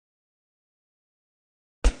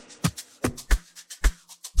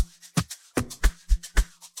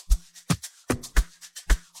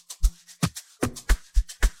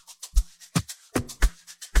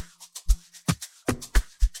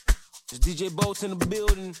DJ Bolt in the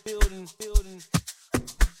building.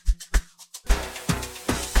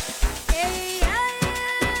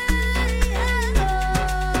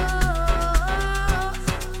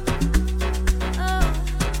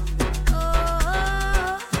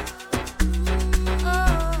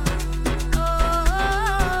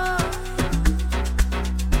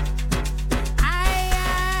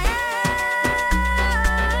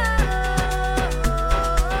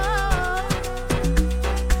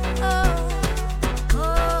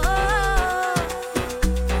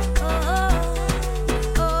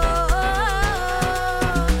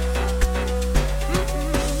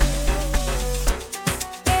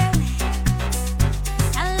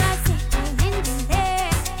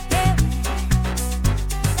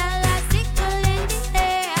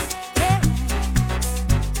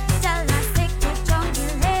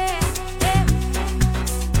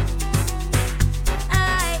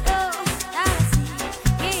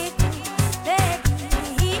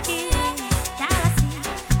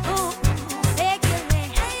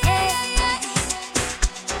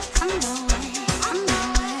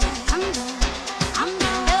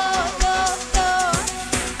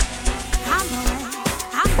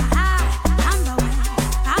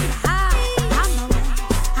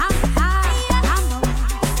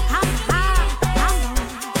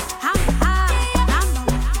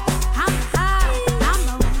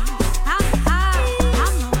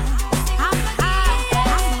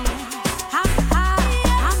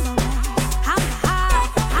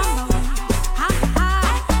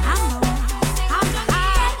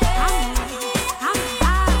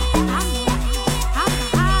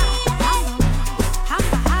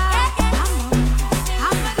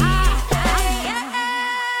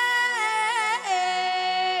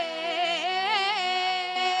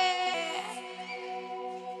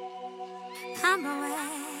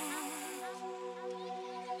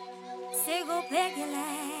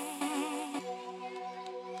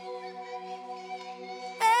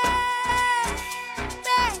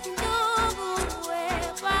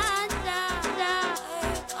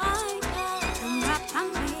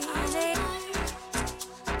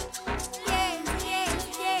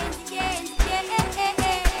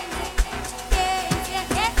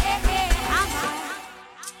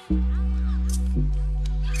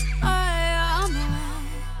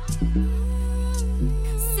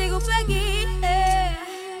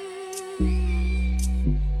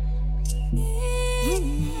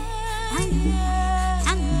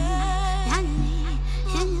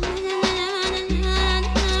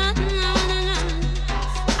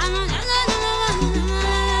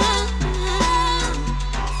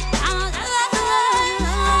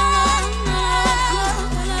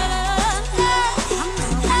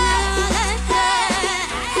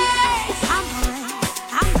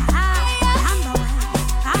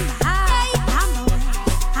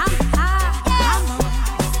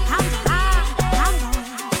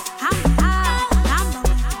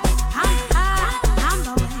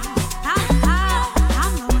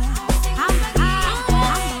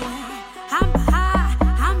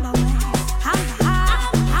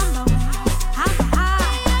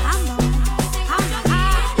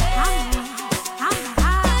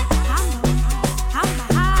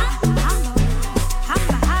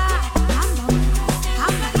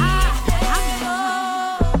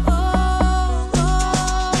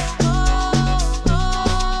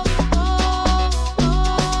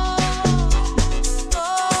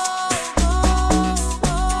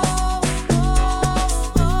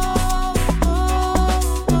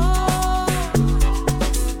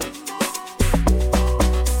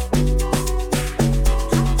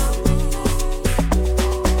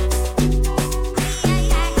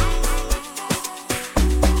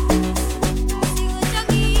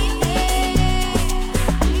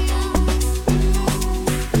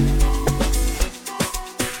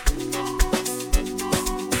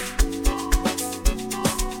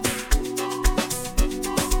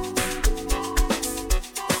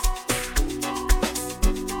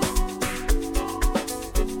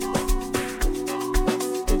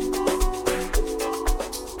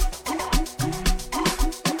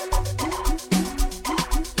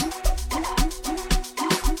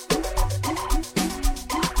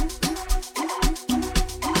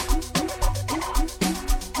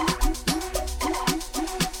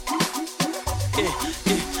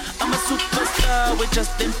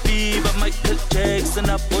 Justin Bieber, Michael Jackson,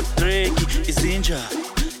 Apo Drake, Izinja,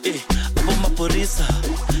 Apo Maporisa,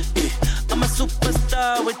 I'm a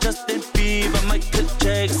superstar with Justin Bieber, Michael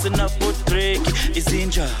Jackson, Apo Drake,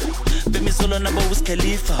 Izinja, Bemi Solo Naba Wiz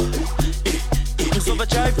Khalifa, Uzova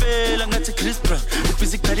Jive, Langathi Chris Brown,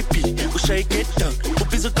 Ubhizi Cardi B, Ushaye Get Down,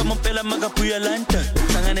 ubiza kama mpela magabuya lanta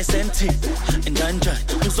hlangane senti njanja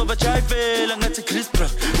uzoba chayivela ngathi Chris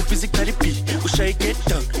Brown ubiza Cardi B ushaye get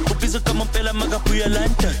down ubiza kama mpela magabuya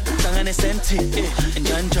lanta hlangane senti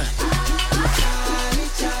njanja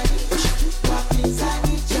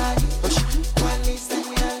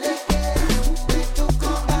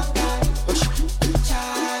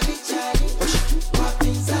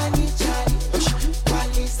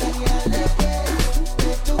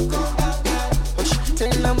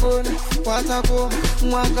Watakoma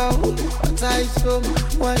mwaka huu wataisoma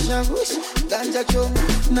washagushi ganja choma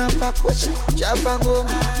na pakushi chapa ngoma.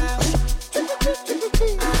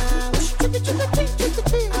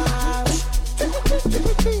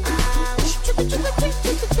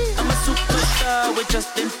 I'm a superstar with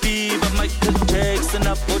Justin Bieber, Michael Jackson,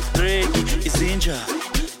 Apo Drake, Izinja,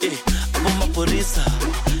 Apo Maporisa.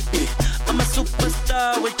 I'm a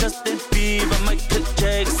superstar with Justin Bieber, Michael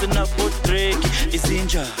Jackson, Apo Drake,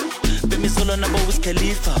 Izinja. Bemi solo na Wiz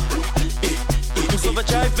Khalifa. Uzoba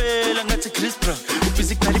chayivela ngathi Chris Brown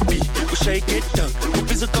ubiza Cardi B ushaye get down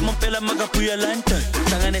ubiza kama mpela magabuya lanta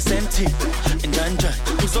hlangane senti njanja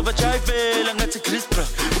uzoba chayivela ngathi Chris Brown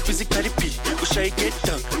ubiza Cardi B ushaye get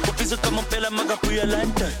down ubiza kama mpela magabuya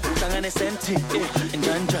lanta hlangane senti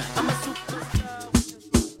njanja.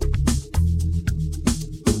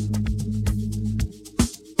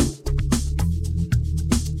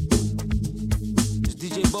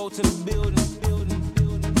 To the building.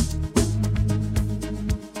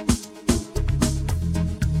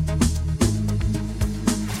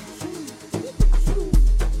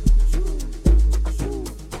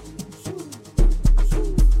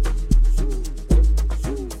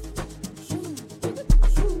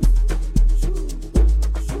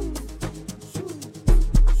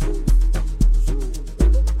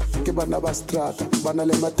 Ke bana ba strata bana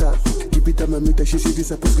le matata kipita mamita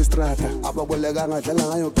shishidisa phezu strata ababoleka ngadlala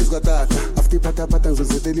ngayo phezu kwatata after phathaphatha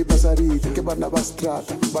ngizozetela ipasarita ke bana ba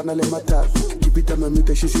strata bana le matata kipita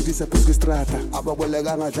mamita shishidisa phezu strata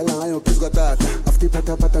ababoleka ngadlala ngayo phezu kwatata after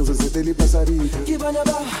phathaphatha ngizozetela ipasarita ke bana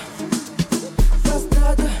ba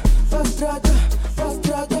strata strata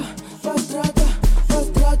strata strata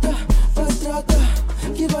strata strata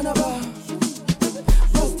ke bana ba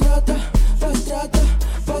strata strata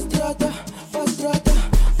Pastrata,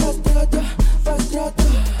 pastrata, pastrata, pastrata,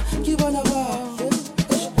 Kibanaba.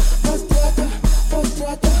 Pastrata,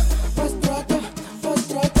 pastrata, pastrata,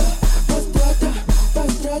 pastrata, pastrata,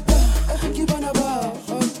 pastrata, Kibanaba.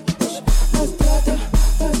 Pastrata,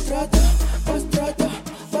 pastrata, pastrata, pastrata,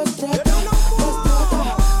 pastrata,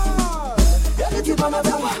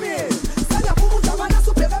 Kibanaba. Sana pumunta mana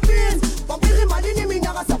supera pin, papiri malini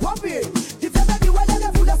minyaka sa papi. Tifeba diwele le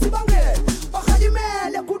fula sibange.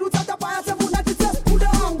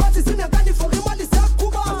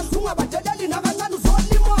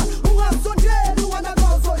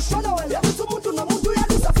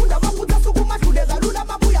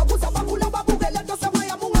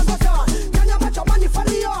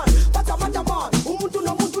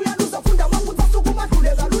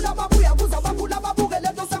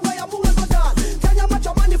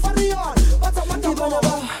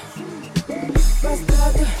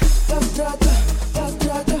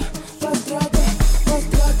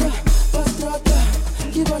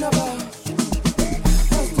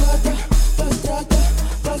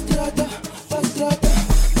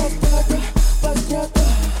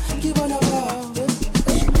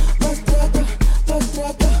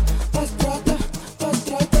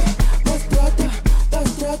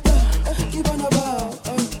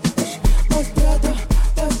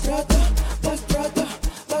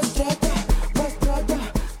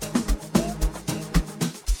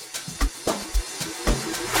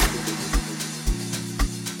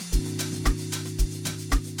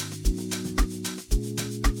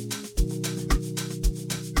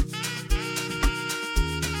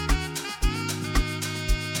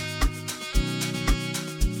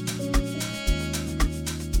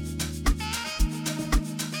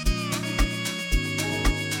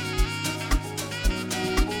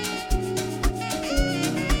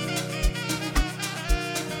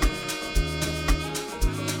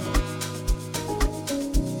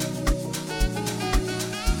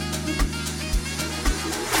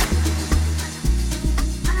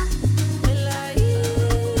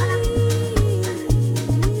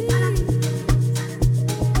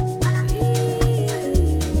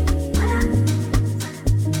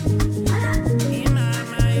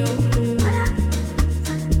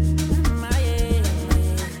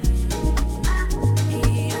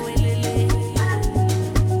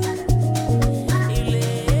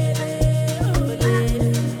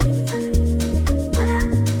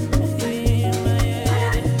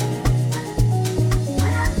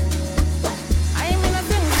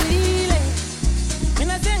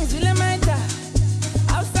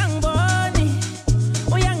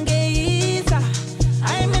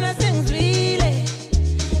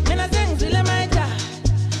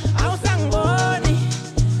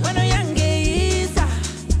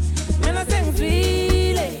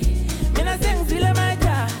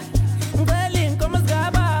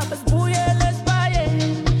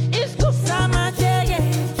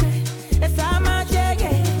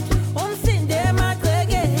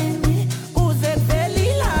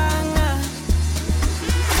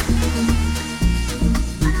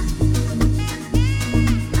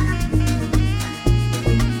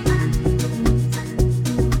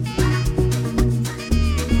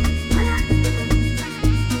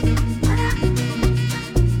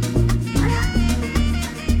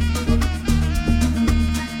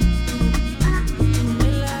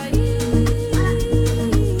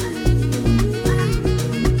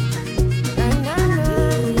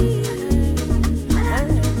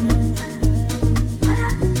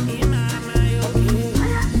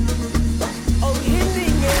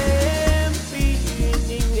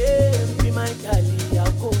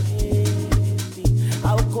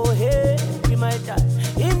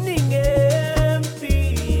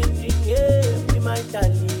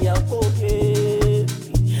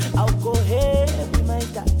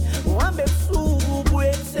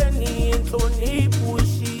 inhlonipho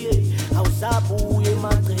uyishiye awusabuye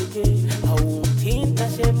emagceke awungithinta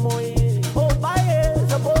semoyeni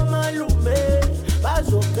obayeza bomalume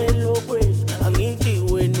bazocela okwethu angithi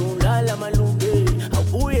wena ulala malume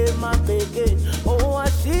awubuye emagcekeni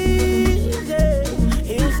owasize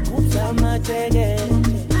isigubhu samateke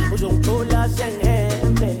uzongithola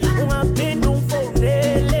sengembe ungaphinda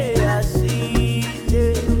ungifonele asize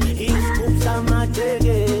isigubhu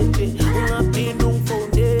samateke ungaphinda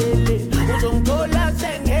ungifonele uzongithola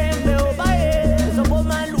sengembe obayeza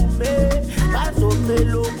bomalume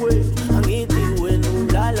bazocela okwethu angithi wena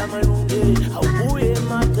ulala malunge awubuye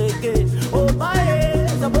emagcekeni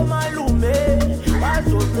obayeza bomalume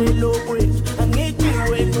bazocela okwethu angithi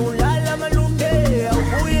wena ulala malunge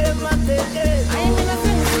awubuye emagcekeni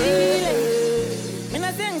mina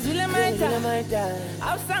sengizwile maita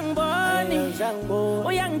awusangiboni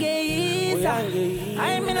uyangeyisa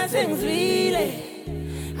hayi mina sengizwile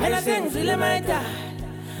maita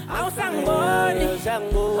awusangiboni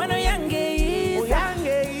wena uyangeyisa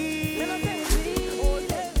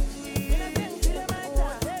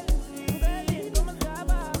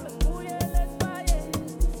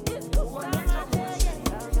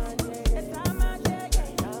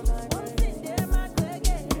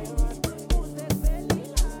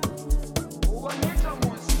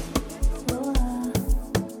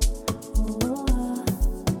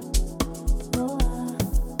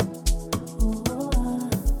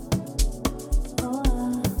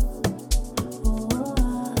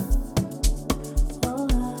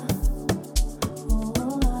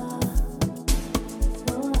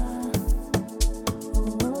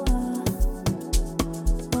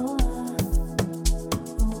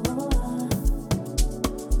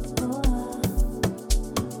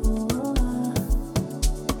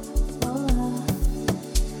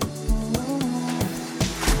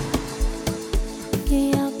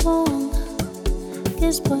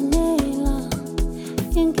Espanela,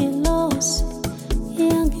 ingelosi,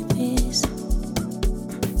 iyangibhisa,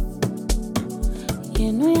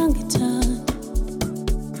 yena uyangithanda,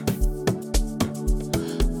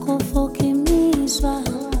 kufoka imizwa,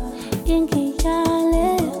 ingiyale,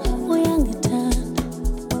 uyangithanda,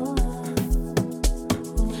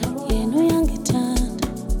 yena uyangithanda,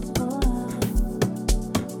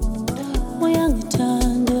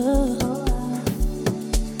 uyangithanda.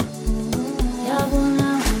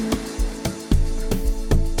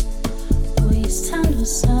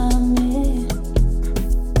 Sami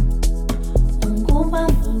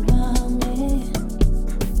ungubambo lwami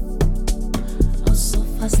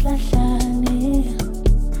awusofa silahlane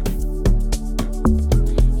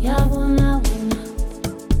yabona wena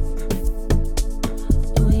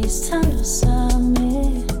uyisithando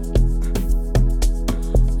sami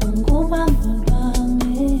ungubambo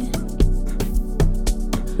lwami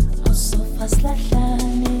awusofa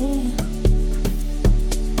silahlane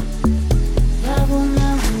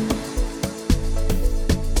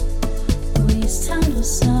Sando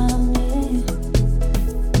sami,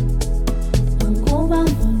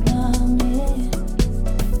 ungubambo lwami,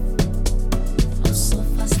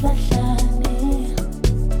 awusofa silahlane,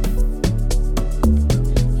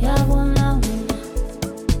 yabona wena,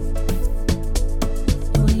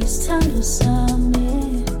 uyisithando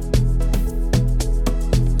sami,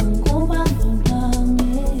 ungubambo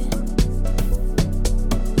lwami,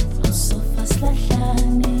 awusofa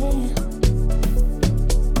silahlane.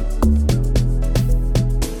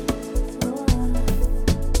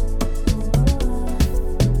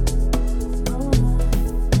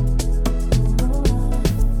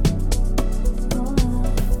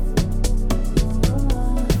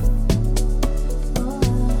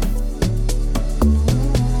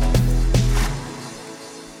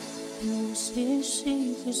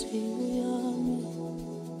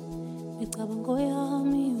 Micabango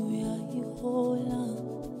yami uyayihola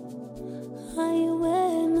hayi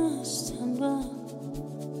wena sithandwa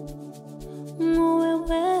nguwe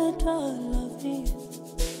wedwa lavi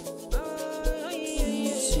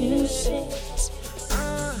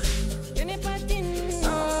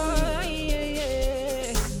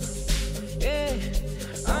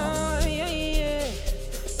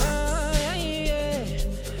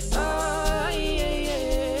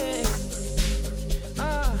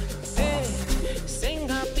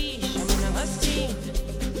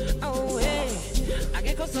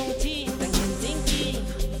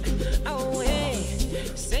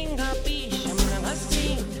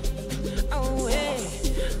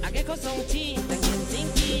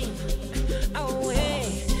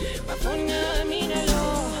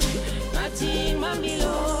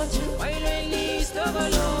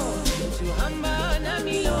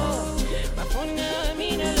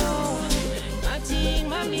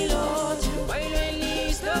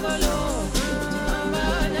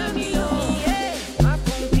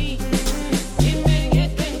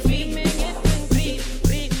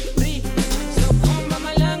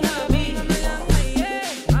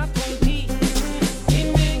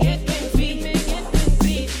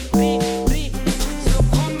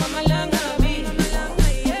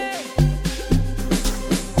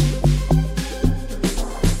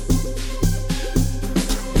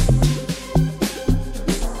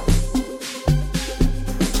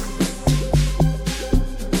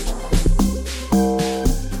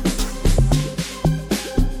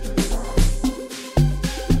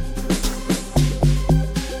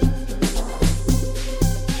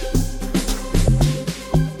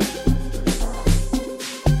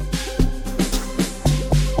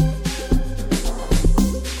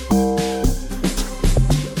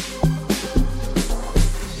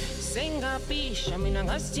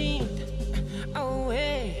Oh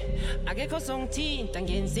hey, akekho songithinta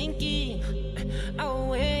ngenza inkinga.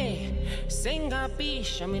 Oh hey,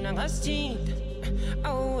 sengapisha mina ngasithinta.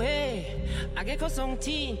 Oh hey, akekho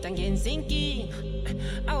songithinta ngenza inkinga.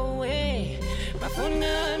 Oh hey,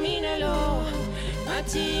 bafuna mina lo,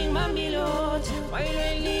 bathi ngimambilot,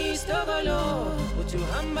 wayileli stokolo, uthi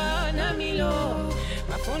uhamba nami lo,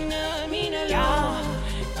 bafuna mina lo,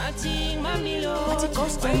 bathi ngimambilot,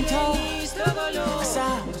 wayileli stokolo,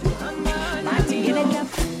 uthi uhamba nami lo.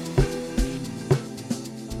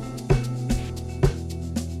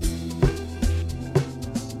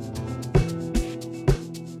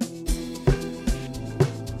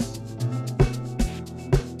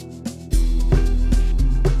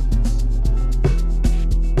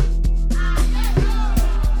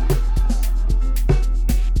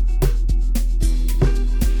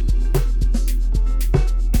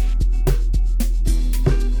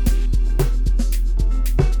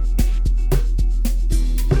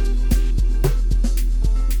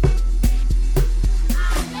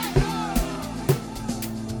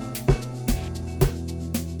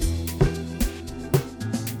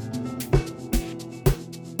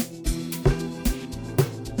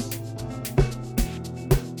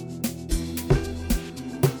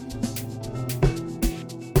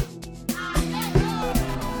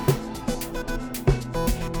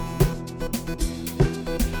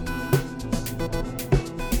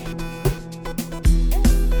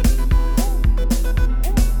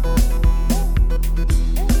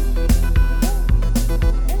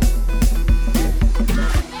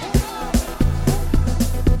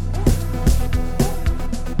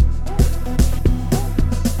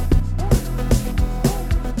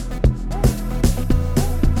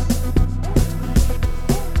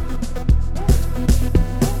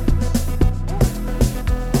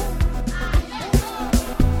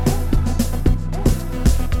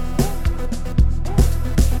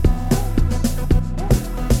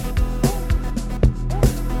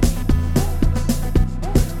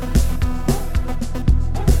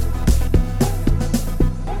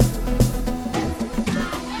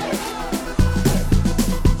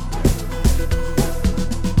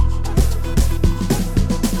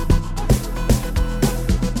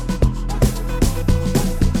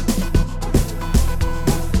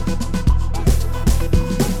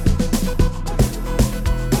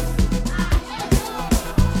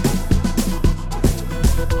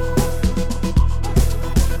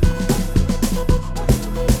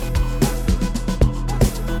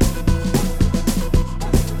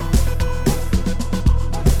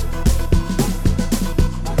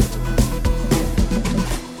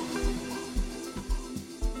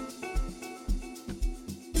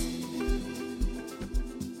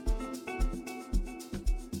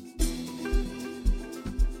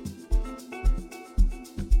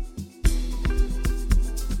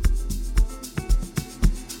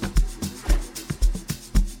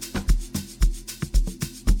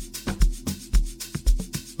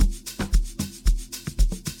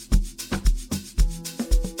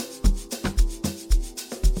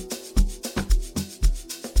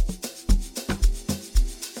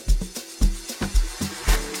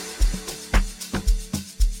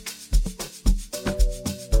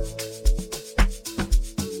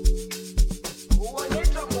 Boom,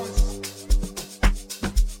 boom, boom,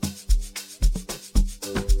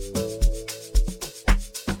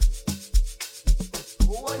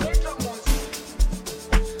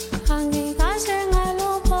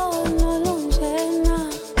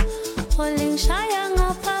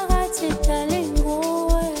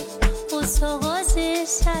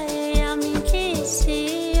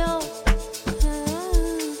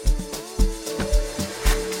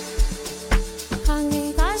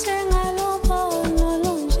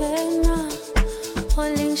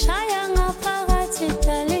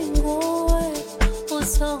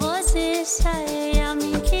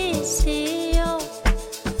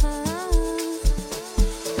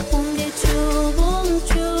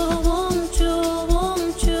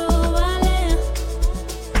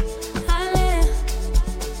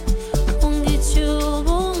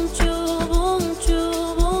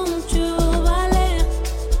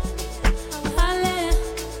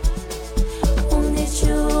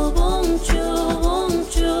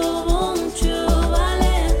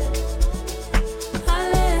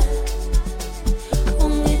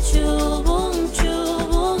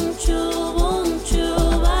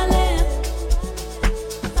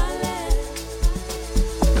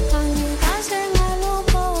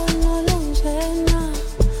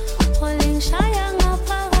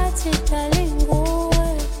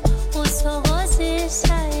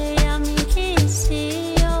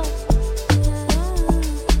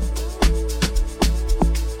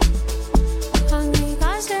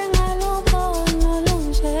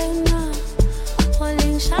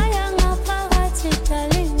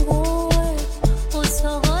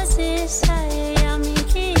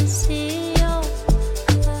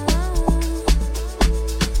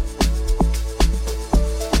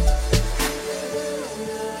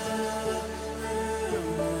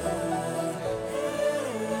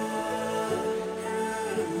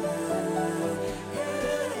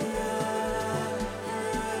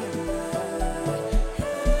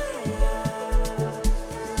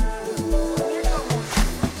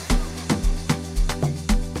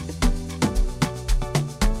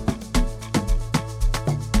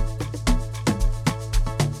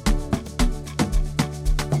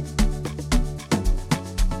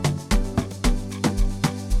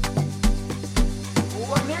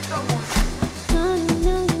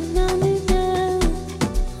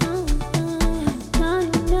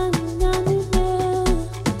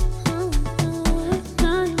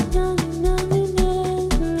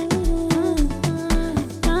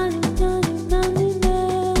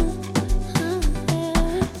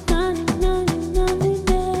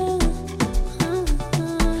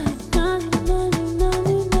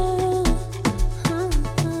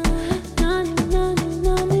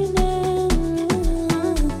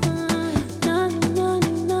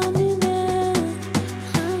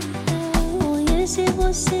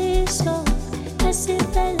 siso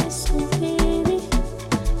esivele subili.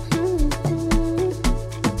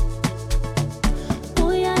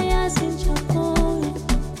 Uyayazi injabulo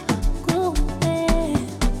kuwe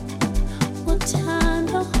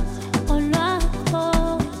uthando olwakho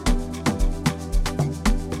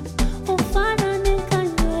ufana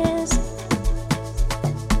nenkanyezi,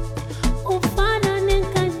 ufana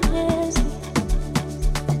nenkanyezi,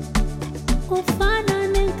 ufana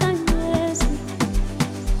nenkanyezi.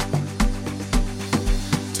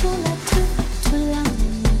 Thula thula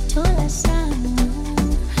thula sana,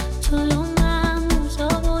 thula mama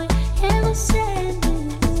uzobuya ekuseni.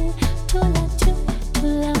 Thula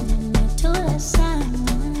thula thula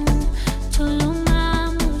sana, thula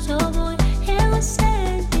mama uzobuya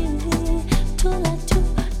ekuseni. Thula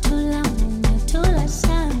thula thula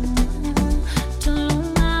sana, thula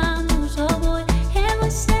mama uzobuya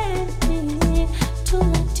ekuseni.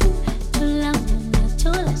 Thula thula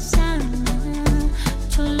thula sana,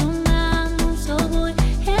 thula mama uzobuya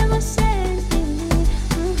ekuseni.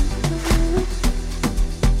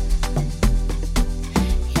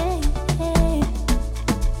 Hey, hey.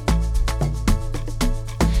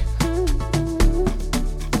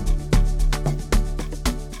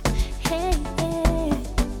 Hey, hey.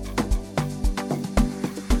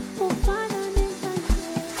 Ufana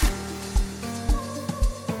nenkanyezi.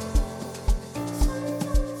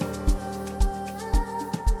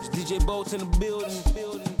 It's DJ Bolt in the building.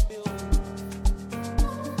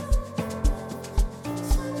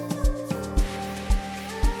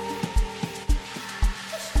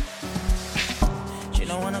 She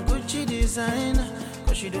don't want a Gucci designer,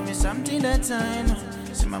 cause she do me something that I know.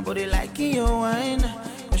 See my body like your wine,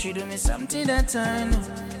 cause she do me something that I know.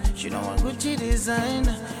 She don't want Gucci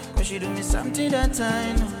designer, cause she do me something that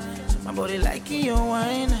I know. See my body like your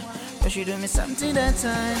wine, cause she do me something that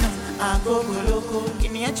I know. I go loco,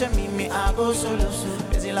 kiniacha mimi, I go solo.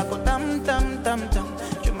 Bezi lako tam tam tam tam,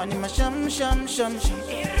 chumani ma sham sham sham sham.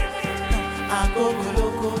 I go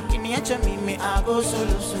loco, kiniacha mimi, I go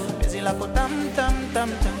solo. Bezi lako tam tam tam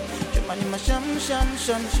tam, chumani ma sham sham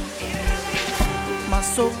sham sham.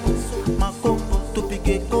 Masopo, makopo,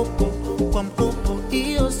 tupige kopo, kwa mkopo,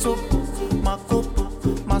 iyo sopo. Makopo,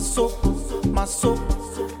 masopo, masopo,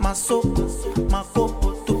 masopo,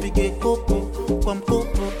 makopo, tupige kopo, kwa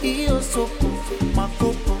mkopo, iyo sopo.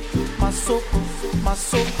 Makopo, masopo,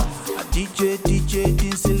 masopo. A DJ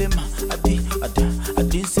Dinsilema, a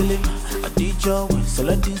Dinsilema, a DJ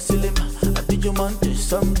Sala Dinsilema, a DJ Monte,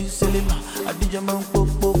 Sam Dinsilema, a DJ Man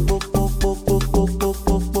Popo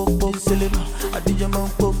Dinsilema, a DJ Man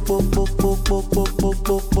Popo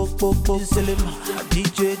Dinsilema, a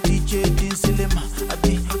DJ Dinsilema, a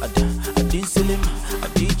Dinsilema, a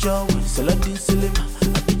DJ Sala Dinsilema,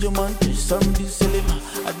 a DJ Monte, Sam Dinsilema,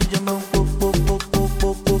 a DJ Man Popo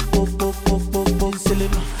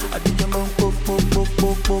Dinsilema, a DJ Man Popo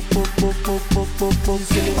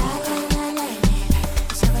Dinsilema.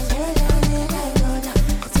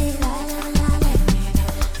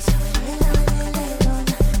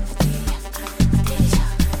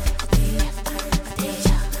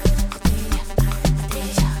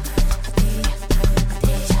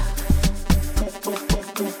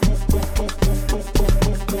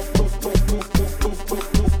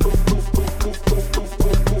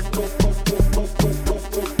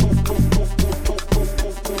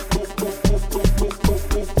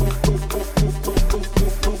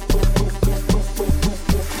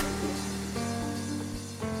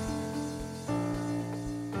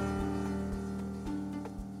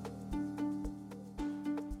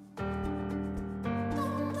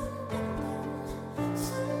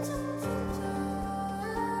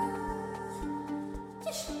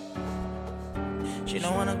 She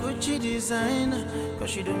don't want a Gucci designer, cause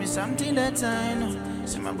she do me something that I know.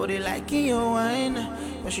 See my body like your wine,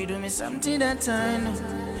 cause she do me something that I know.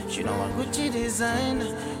 She don't want Gucci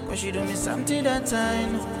designer, cause she do me something that I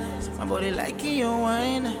know. See my body like your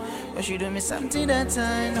wine, cause she do me something that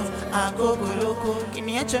I know. I go loco,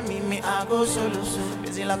 kiniacha mimi, I go solo.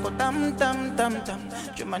 Bezi lako tam tam tam tam,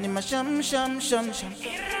 chumani ma sham sham sham sham.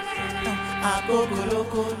 I go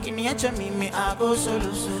loco, kiniacha mimi, I go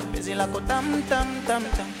solo. Bezi lako tam tam tam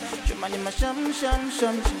tam, chumani ma sham sham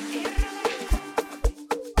sham sham.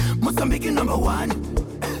 Mozambique #1,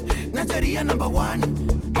 Nigeria #1,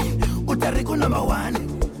 Utarico #1,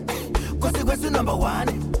 Kwesi #1.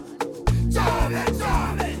 Chave,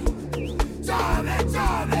 chave, chave,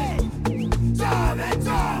 chave, chave,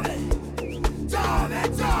 chave, chave,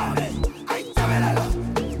 chave. Ay, chavelala,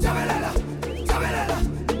 chavelala, chavelala.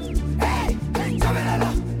 Hey, hey, chavelala,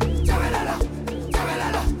 chavelala,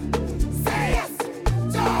 chavelala. Say yes,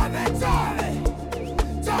 chave, chave,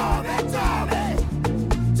 chave.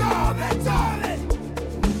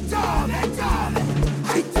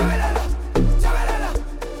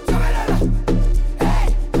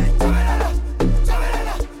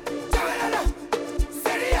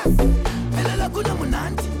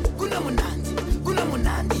 munandi, kuna munandi, kuna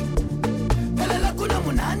munandi. Phelela kuna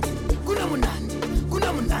munandi, kuna munandi,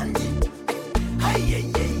 kuna munandi. Hi yeah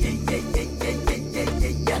yeah yeah yeah yeah yeah yeah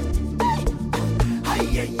yeah yeah. Hi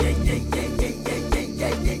yeah yeah yeah yeah yeah yeah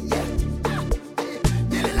yeah yeah yeah.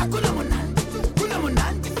 Phelela kuna munandi, kuna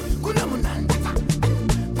munandi, kuna munandi.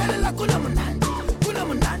 Phelela kuna munandi, kuna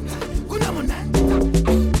munandi, kuna munandi.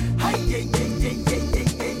 Hi yeah yeah yeah yeah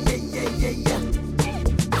yeah yeah yeah yeah yeah.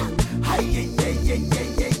 Hi yeah yeah yeah yeah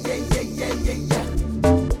yeah yeah yeah yeah yeah.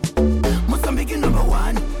 Mozambique number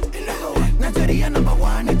one, Nigeria number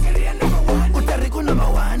one, Puerto Rico number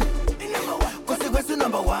one, Costa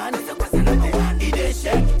number one. Ide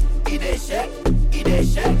shake, ide shake, ide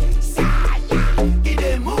shake, saya.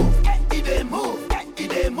 Ide move, ide move,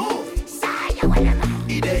 ide move, saya.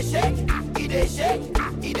 Ide shake, ide shake,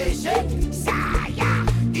 ide shake, saya.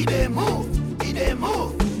 Ide move, ide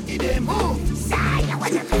move, ide move, saya.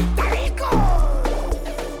 Puerto Rico.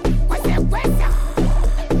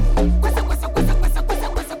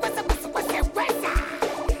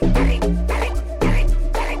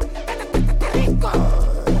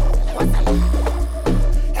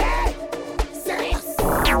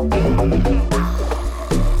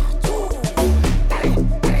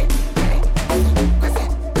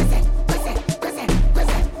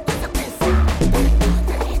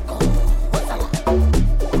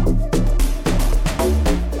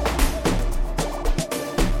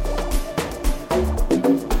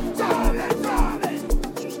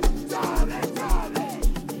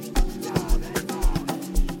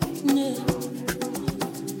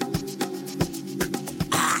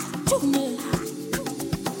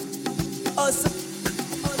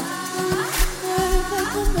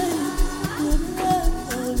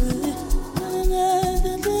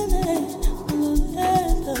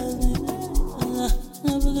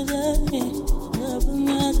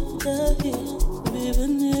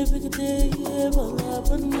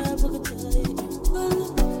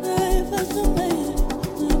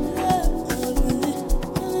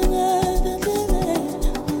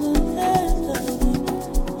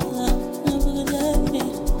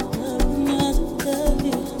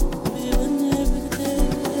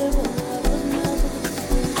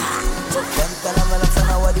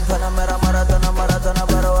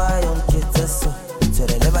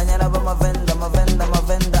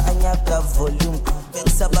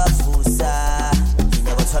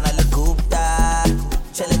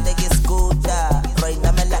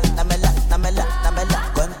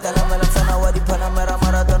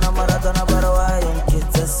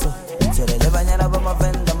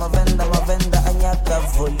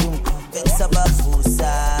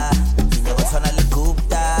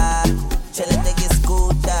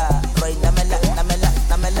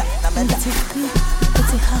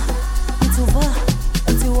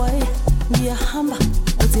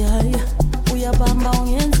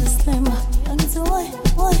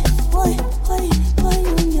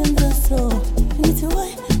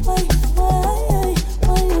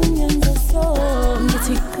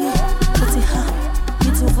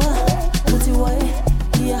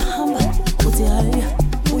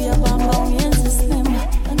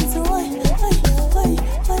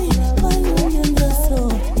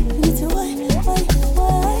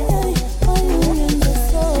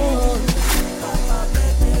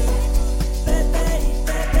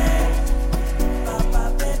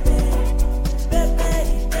 Baby,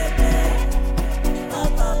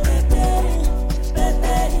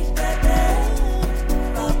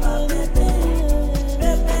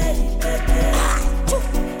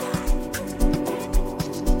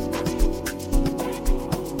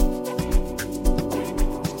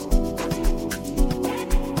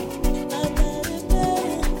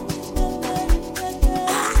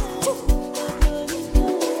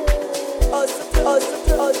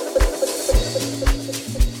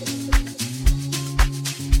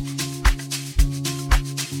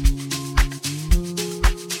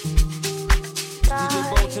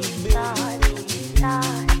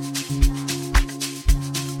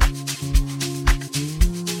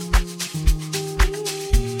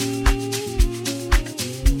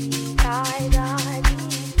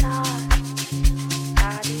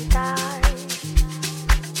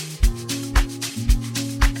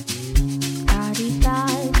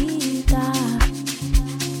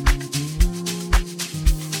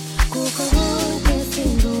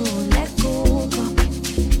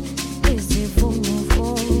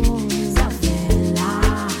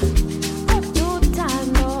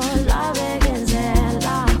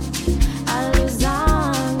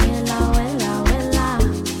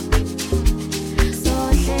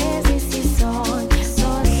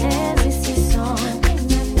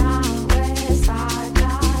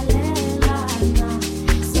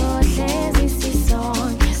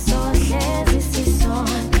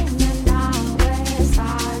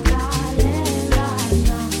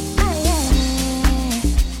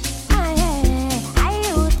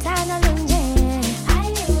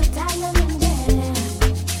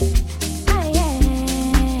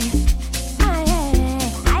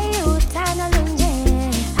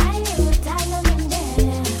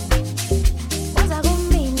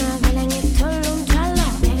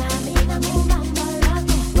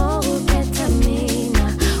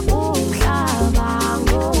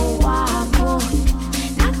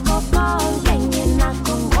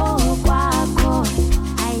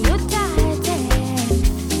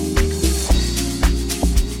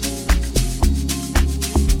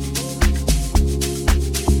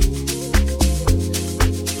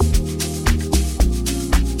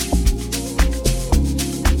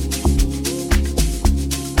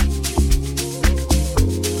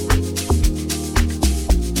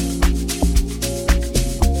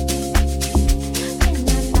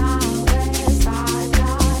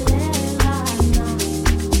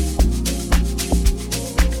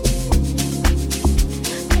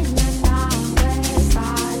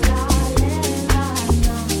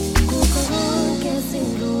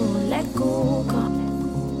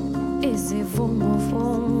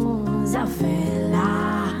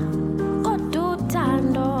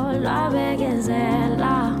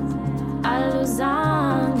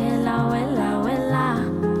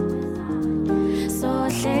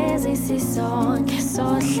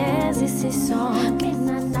 sisonke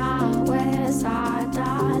mina nawe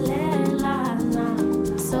sadalelana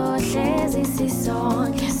sohlezi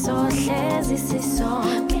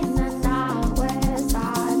sisonke mina nawe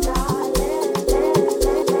sadalelana.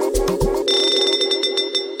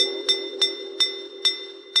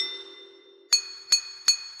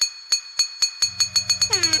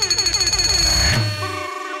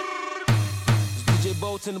 DJ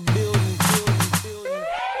Bolt in the building.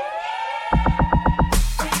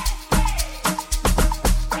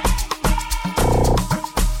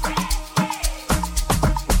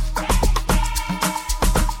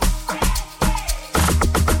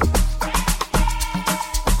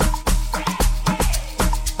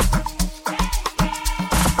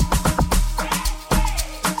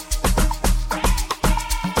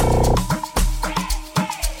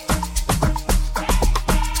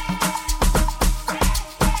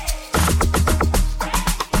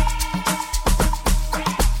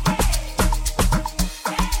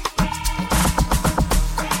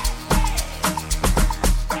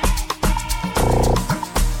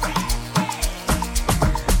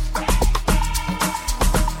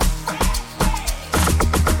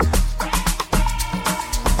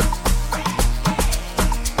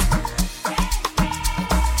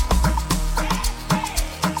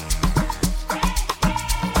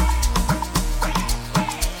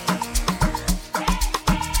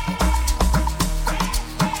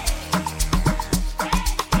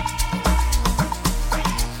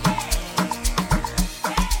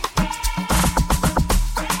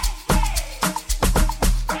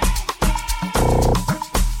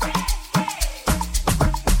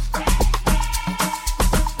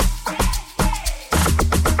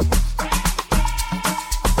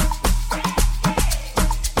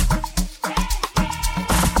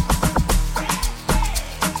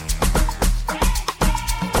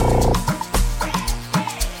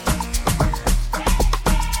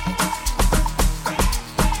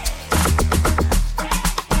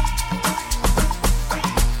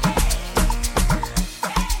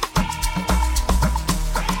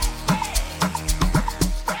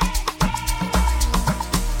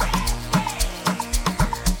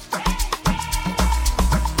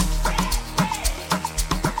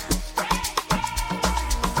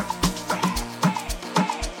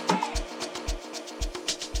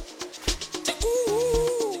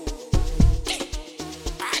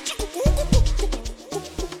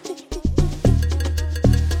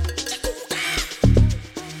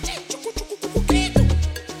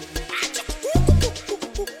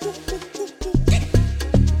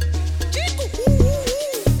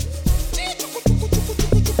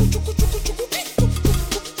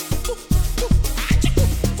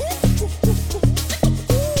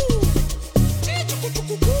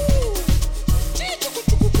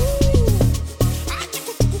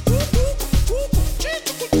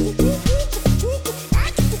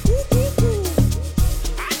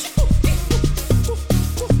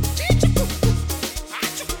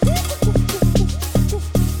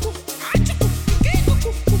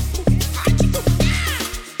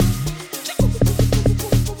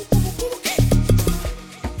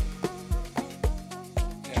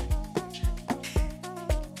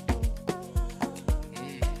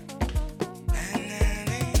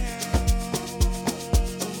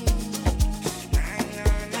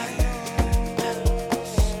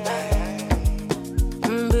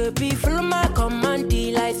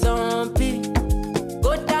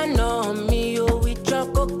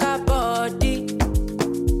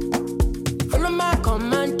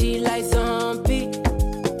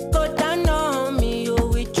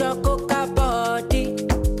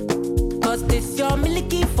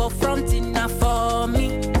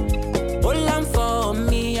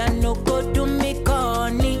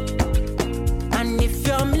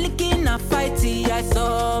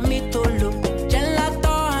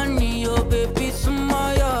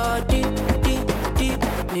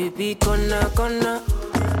 Kona,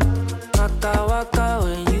 waka waka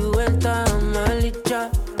when you enter Malicha.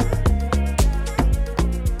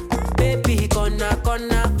 Baby, kona,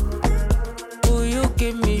 will you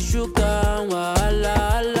give me sugar? Wala,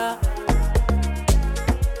 wala.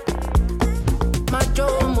 Macho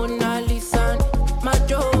Mona Lisa,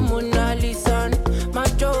 Macho Mona Lisa,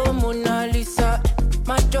 Macho Mona Lisa,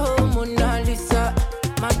 Macho Mona Lisa,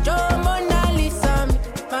 Macho Mona Lisa,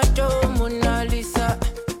 Macho Mona Lisa,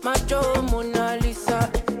 Macho Mona Lisa,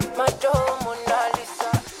 Macho Mona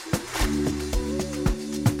Lisa.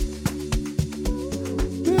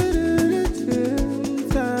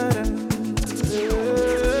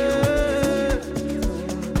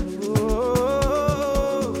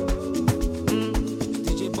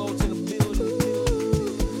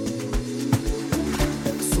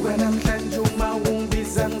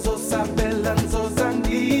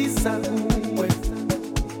 ngisa kuwe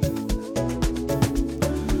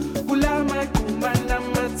ulama kumana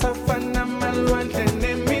matsafa namalwandle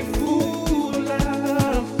nemifula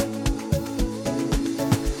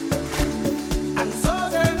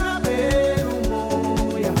angisoze ngabela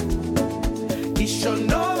umoya ngisho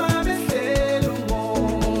noma behlela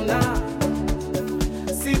umona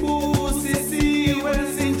sibusisiwe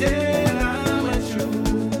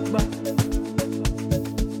sinjengamajuba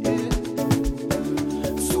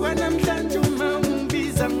suka namhlanje uma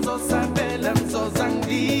ungibiza ngizosabela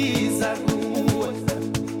ngizozangiza kuwe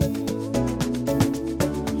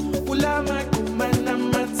ulama kumana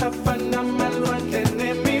matsafa namalwandle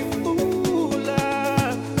nemifula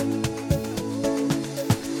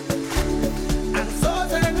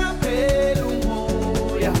angisoze ngaphela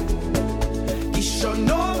umoya ngisho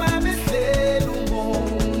noma behlela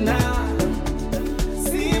umona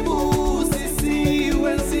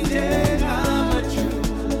sibusisiwe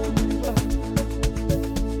sinjengamajuba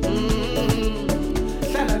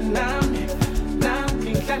hlala nami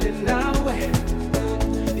ngihlale nawe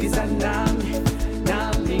iza nami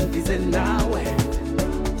ngize nawe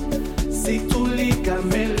sicula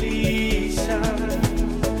melisha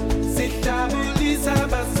sihlabulisa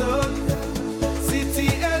abazoli sithi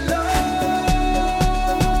hello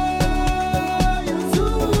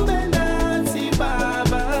yuzube nathi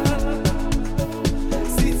baba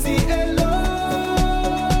sithi hello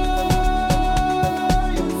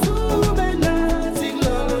yuzube nathi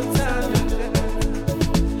kulolu thando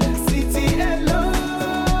sithi hello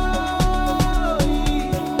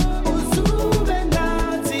uzube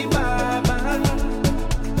nathi baba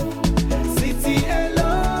sithi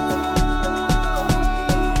hello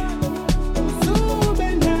uzube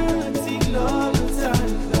nathi kulolu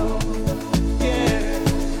thando yeah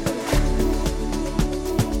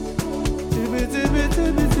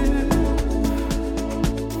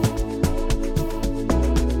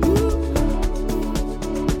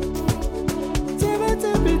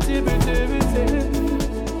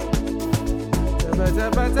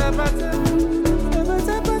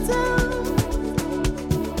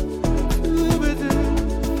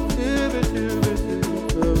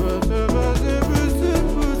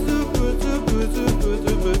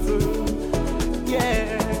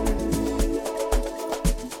yeah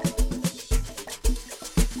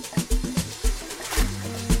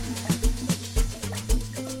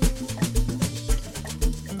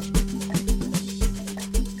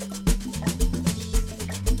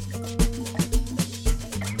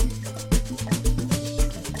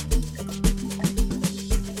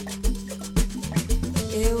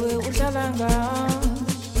ewe uhlala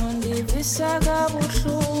ngandivisa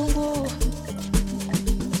kabuhlungu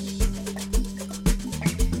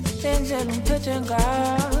lendlela ungiphethe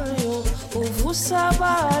ngayo uvusa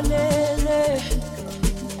balele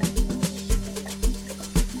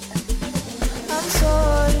I'm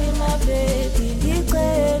sorry my baby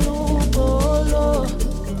ngicela uxolo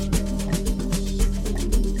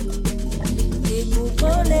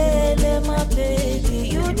ngikuxolele my baby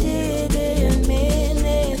you did it in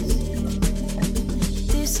minutes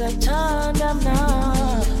ndisathanda mna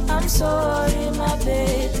I'm sorry my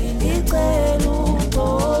baby ngicela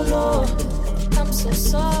uxolo I'm so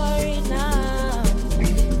sorry now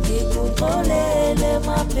ngikuxolele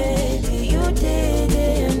my baby you did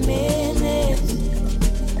it in minutes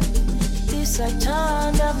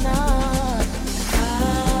ndisathanda mna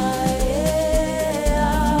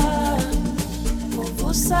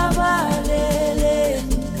uvusabalele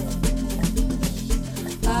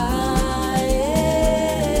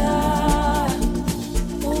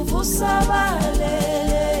uvusabalele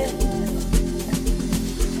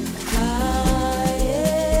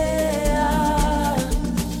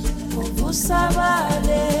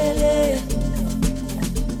uvusabalele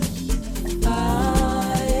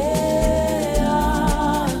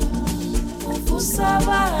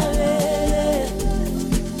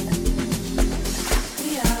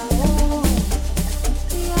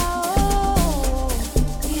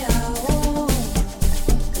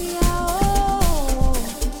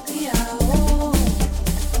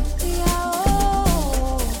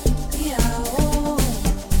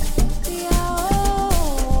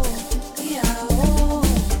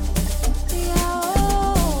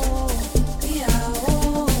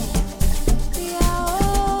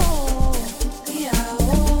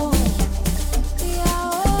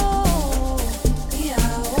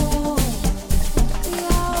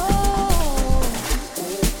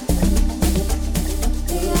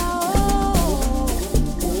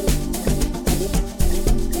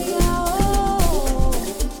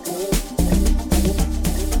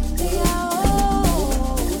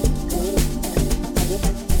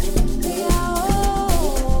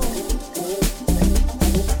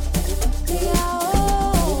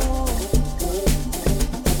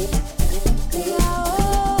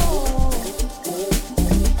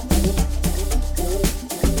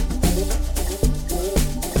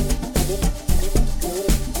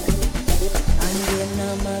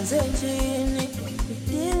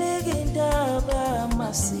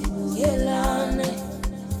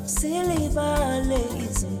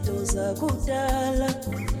kudala.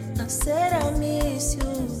 I've said I miss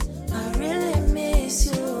you, I really miss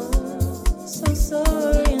you. So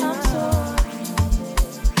sorry, I'm sorry.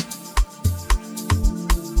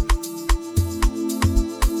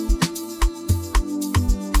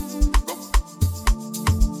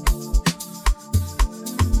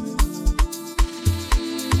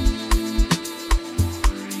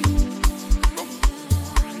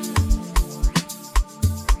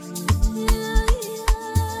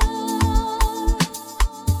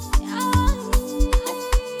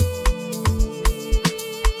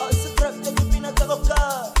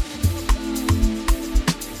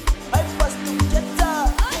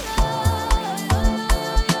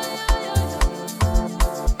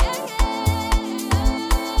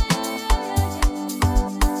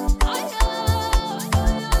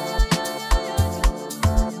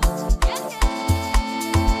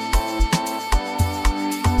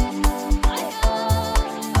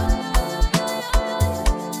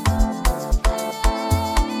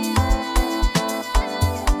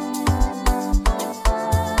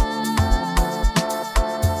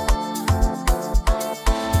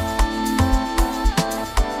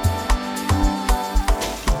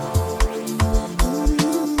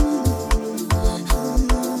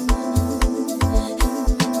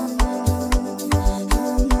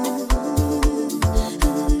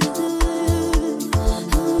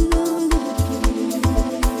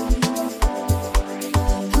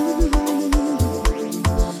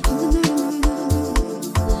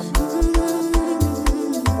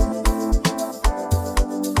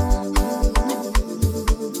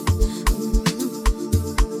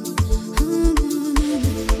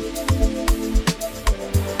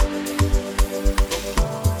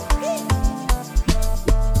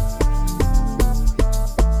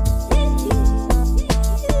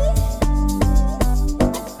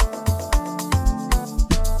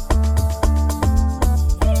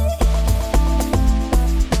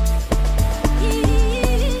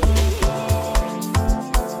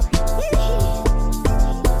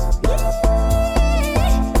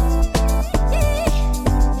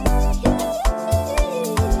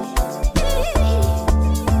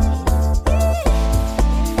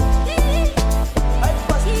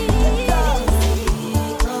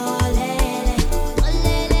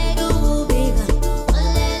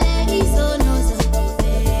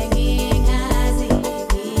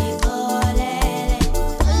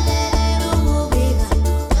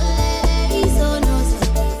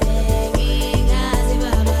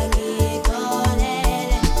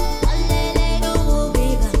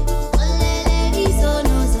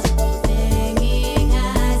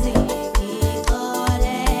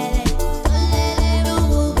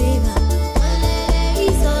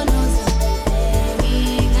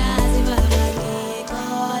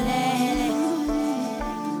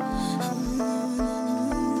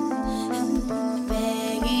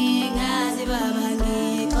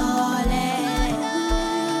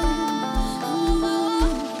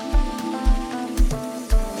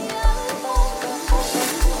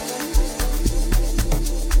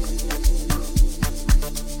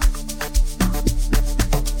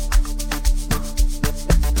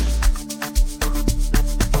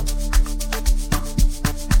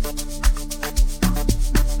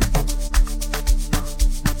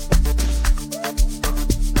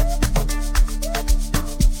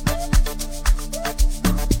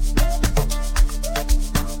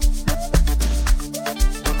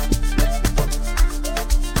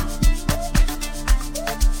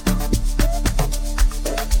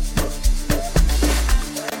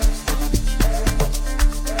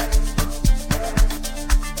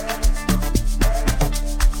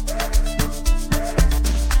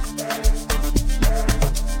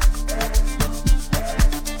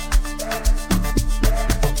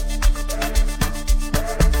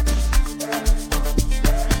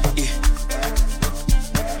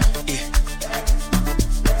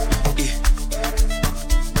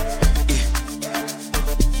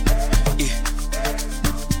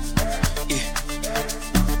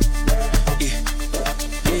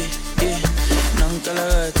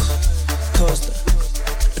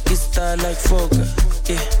 like Fokker,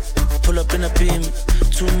 yeah. Pull up in a beam,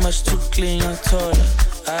 too much, too clean, young taller.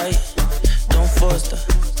 Aye, don't foster,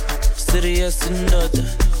 serious and daughter.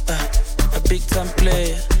 A big time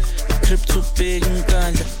player, crib too big and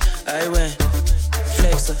ganja. I went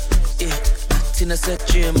flexer, yeah. Tina said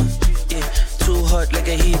Jimmer, yeah. Too hot like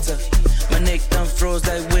a heater. My neck done froze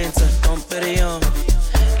like winter. Don't bet it on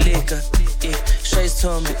liquor, yeah. Shades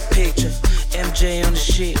on me, picture. MJ on the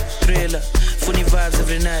shit, thriller. Funny vibes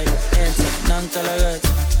every night. Enter,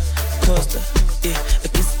 Nankalagata, Costa, yeah. A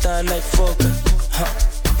kiss star like Fokker, huh.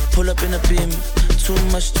 Pull up in a beam, too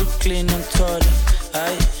much to clean and taller.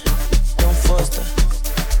 Aye, don't foster,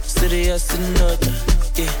 serious in order.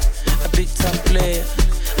 Yeah, a big time player,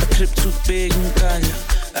 a crib too big and kanya.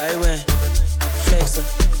 I went flexer,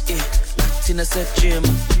 yeah, Tina said gym,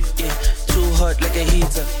 yeah, too hot like a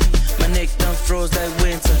heater. My neck done froze like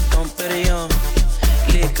winter. Don't bet it on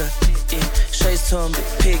liquor, yeah, Shay's Tomb,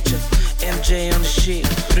 picture, MJ on the sheet,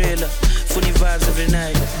 thriller. Funny vibes every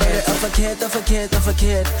night. I forget.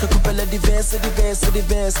 Recupera diverse.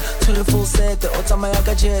 To full set, Otama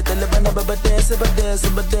Yakajet, Lebana Babades.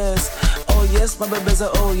 Oh yes, my babies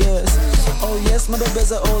are oh yes. Oh yes, my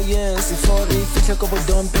babies are oh yes. If for the future couple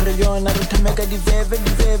don't perion, I don't make a divev.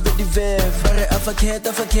 But I forget.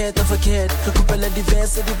 Recupera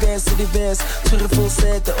diverse. To full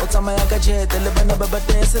set, Otama Yakajet, Lebana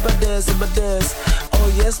Babades. Oh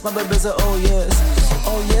yes, my babies are oh yes.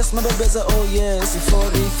 Oh yes, my babies are oh yes. If for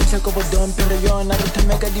the future couple don't perion, I don't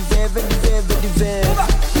make a divev.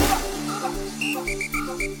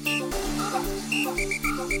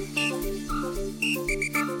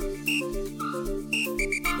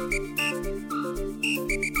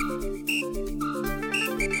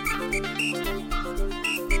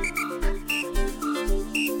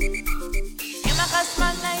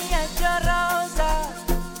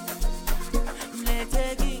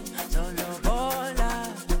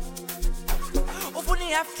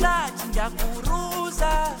 Flat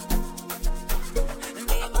ngakuruza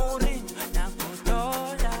ngimuri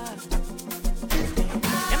nakudola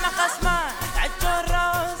emakasma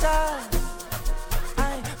atoroza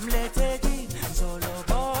ay mleteki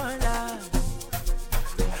zolobola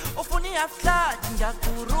ufuni flat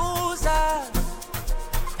ngakuruza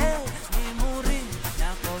ngimuri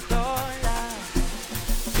nakudola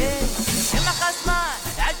emakasma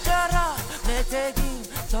atoro mleteki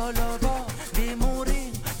zolobola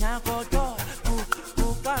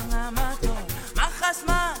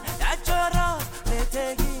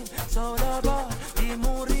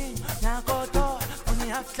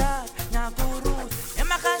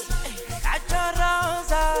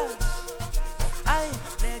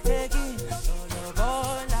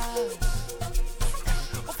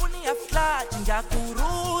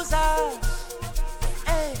Kuruza,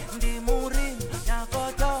 ndi muri,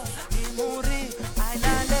 nyakoto, ndi muri,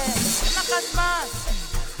 ailale, makasma,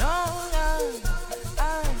 no,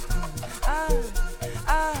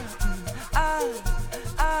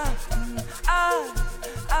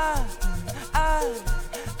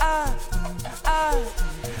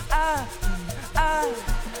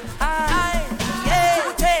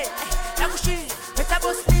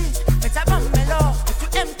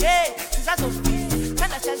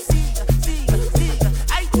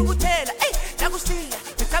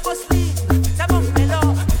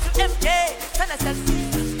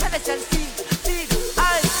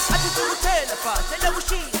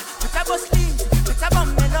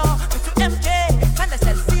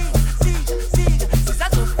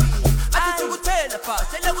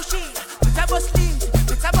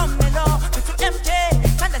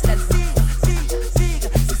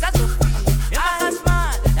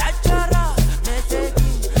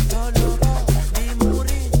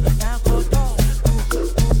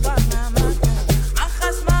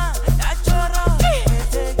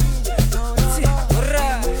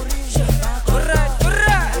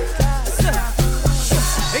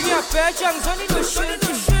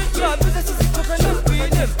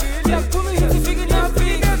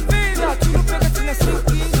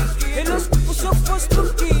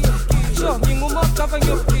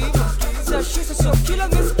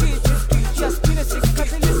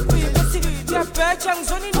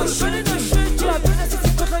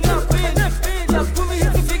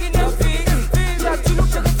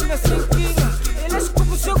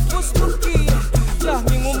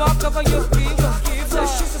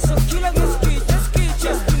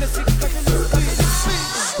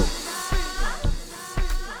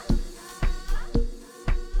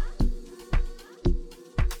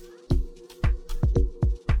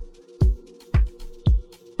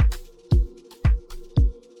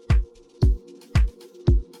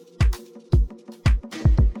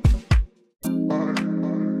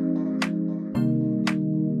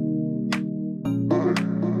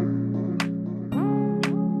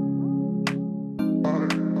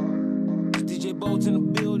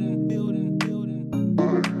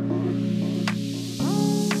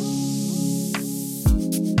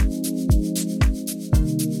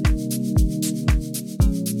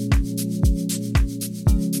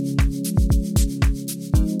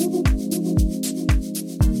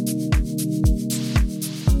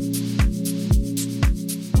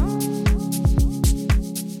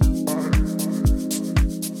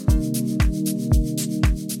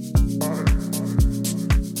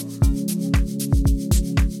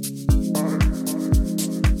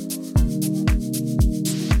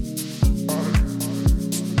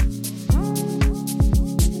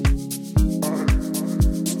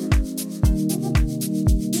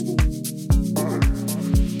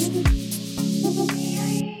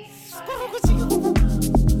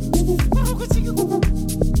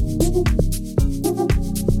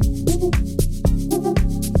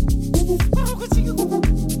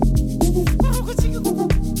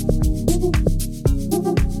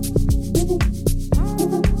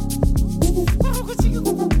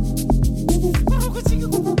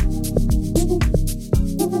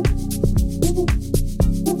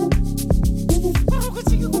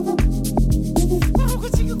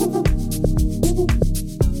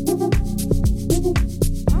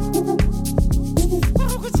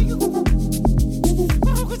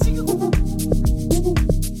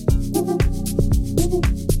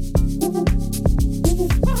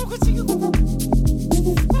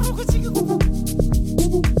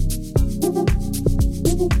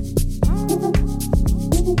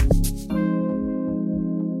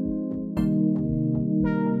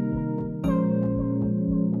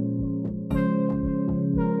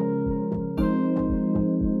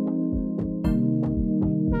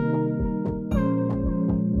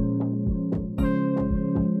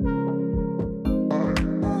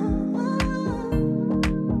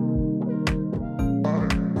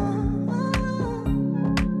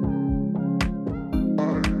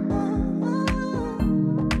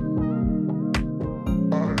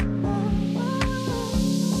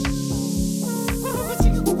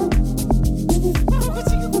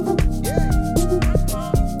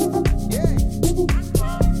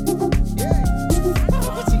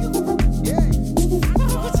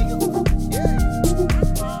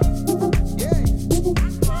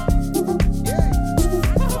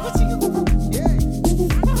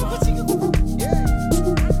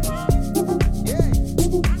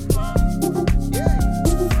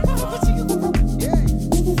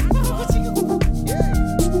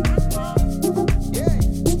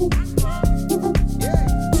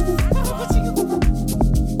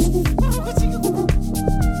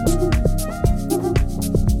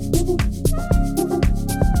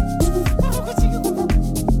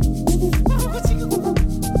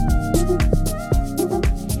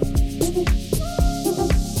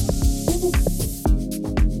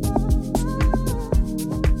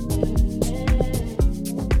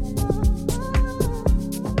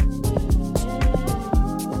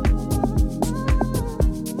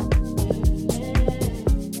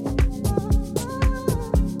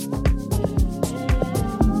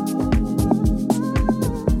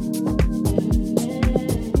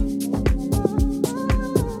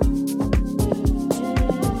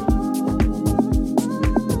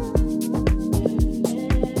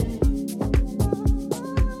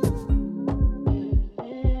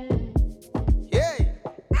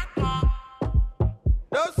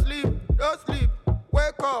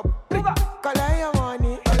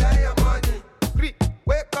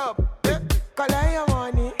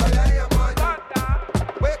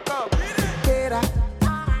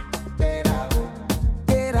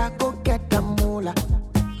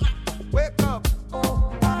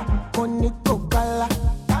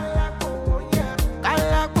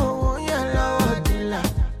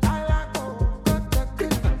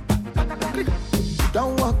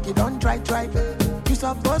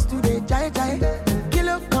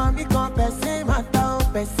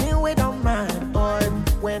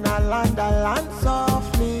 When I land so